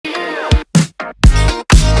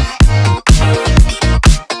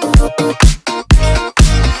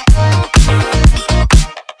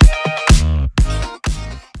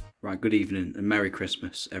good evening and Merry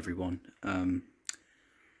Christmas, everyone.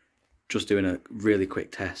 Just doing a really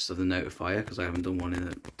quick test of the Notifier because I haven't done one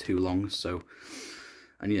in too long. So,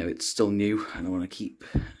 and you know, it's still new and I want to keep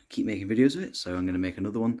making videos of it. So I'm going to make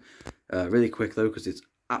another one, really quick though, because it's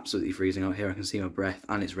absolutely freezing out here. I can see my breath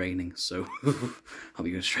and it's raining. So I'll be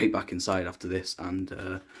going straight back inside after this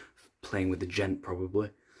and playing with the gent probably.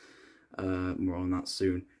 More on that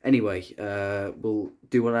soon. Anyway, we'll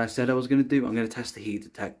do what I said I was going to do. I'm going to test the heat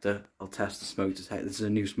detector. I'll test the smoke detector. This is a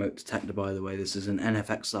new smoke detector, by the way. This is an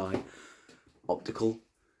NFXI optical,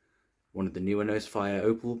 one of the newer Notifier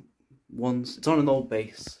Opal ones. It's on an old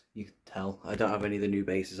base, you can tell. I don't have any of the new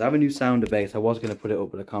bases. I have a new sounder base. I was going to put it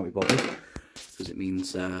up, but I can't be bothered because it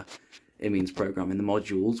means programming the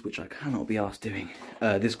modules, which I cannot be arsed doing.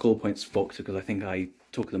 This call point's fucked because I think I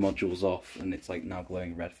took the modules off and it's like now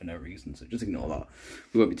glowing red for no reason, so just ignore that.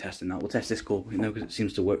 We won't be testing that. We'll test this call point though because it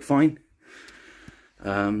seems to work fine.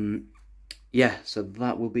 Yeah, so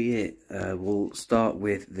that will be it. We'll start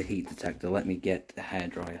with the heat detector. Let me get a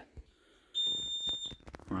hairdryer.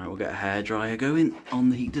 Right, we'll get a hairdryer going on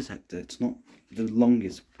the heat detector. It's not the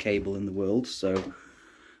longest cable in the world, so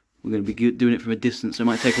we're going to be doing it from a distance, so it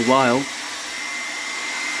might take a while.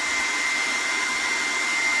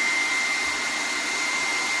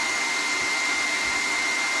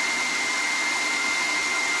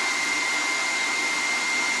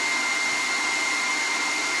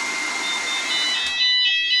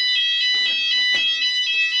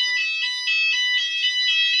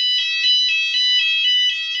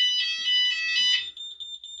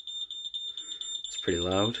 It's pretty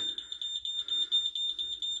loud.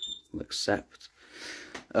 We'll accept.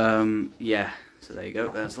 Yeah, so there you go,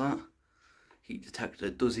 there's that. Heat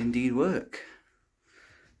detector does indeed work.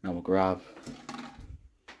 Now we'll grab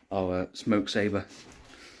our smoke saber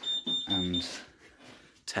and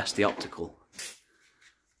test the optical.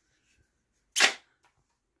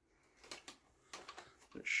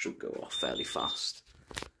 It should go off fairly fast.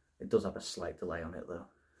 It does have a slight delay on it though.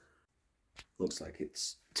 Looks like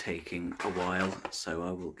it's taking a while, so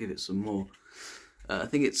I will give it some more. I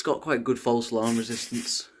think it's got quite good false alarm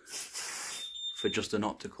resistance for just an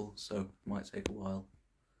optical, so it might take a while.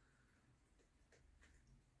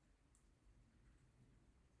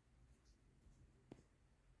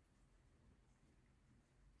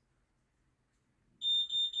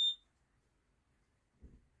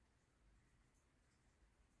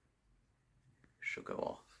 Should go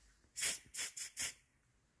off.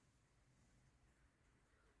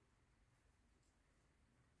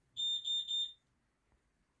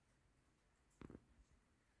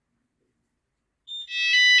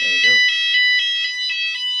 There you go.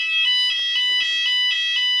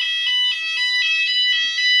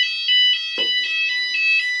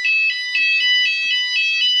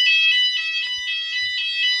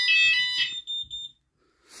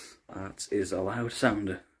 That is a loud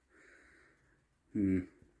sounder.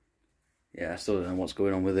 Yeah, I still don't know what's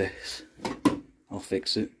going on with this. I'll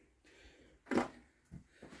fix it.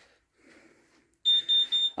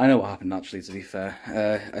 I know what happened actually, to be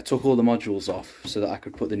fair. I took all the modules off so that I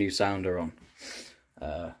could put the new sounder on.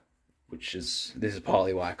 This is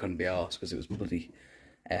partly why I couldn't be arsed, because it was bloody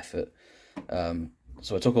effort.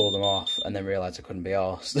 So I took all of them off and then realised I couldn't be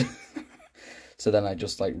arsed. So then I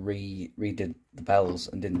just like redid the bells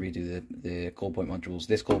and didn't redo the call point modules.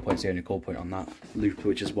 This call point's the only call point on that loop,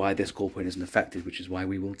 which is why this call point isn't affected, which is why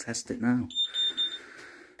we will test it now.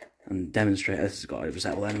 And demonstrate, this has got a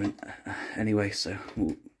resetable element anyway, so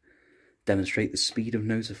we'll demonstrate the speed of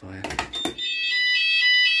Notifier.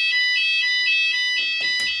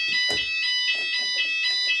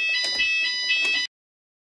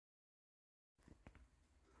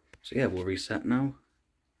 So yeah, we'll reset now.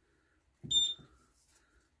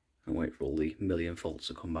 And wait for all the million faults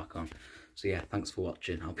to come back on. So yeah, thanks for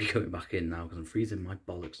watching. I'll be going back in now because I'm freezing my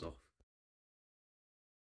bollocks off.